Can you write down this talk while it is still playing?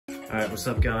Alright, what's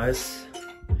up guys?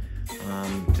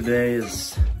 Today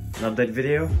is an update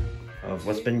video of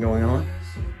what's been going on.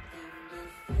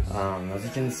 As you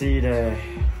can see,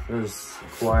 there's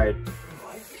quite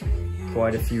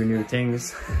a few new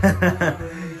things.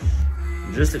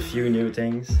 Just a few new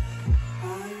things.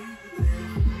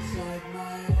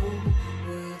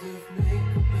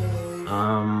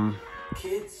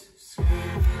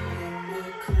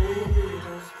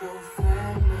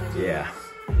 Yeah.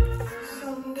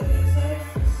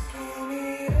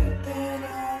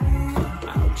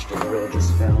 Ouch, the grill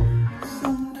just fell.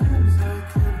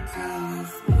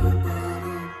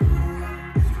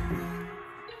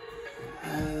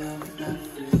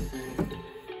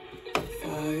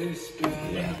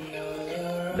 Yeah.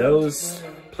 Those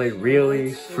play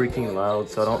really freaking loud,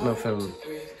 so I don't know if I'm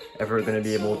ever gonna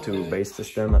be able to bass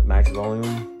system at max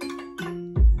volume.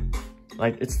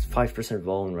 Like, it's 5%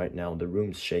 volume right now, the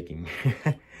room's shaking.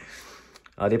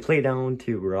 They play down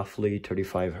to roughly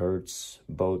 35 Hertz,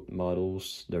 both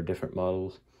models, they're different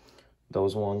models.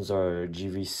 Those ones are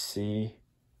GVC.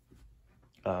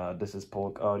 This is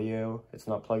Polk Audio. It's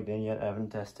not plugged in yet, I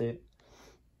haven't tested.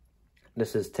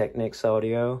 This is Technics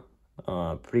Audio.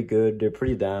 Pretty good, they're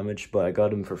pretty damaged, but I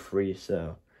got them for free,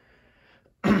 so.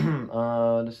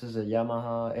 This is a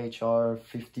Yamaha HR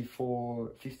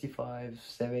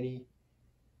 5570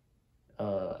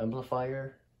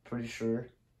 amplifier, pretty sure.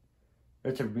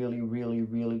 It's a really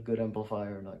good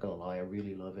amplifier, not gonna lie, I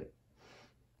really love it.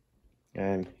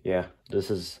 And yeah, this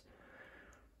is,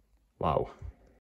 wow,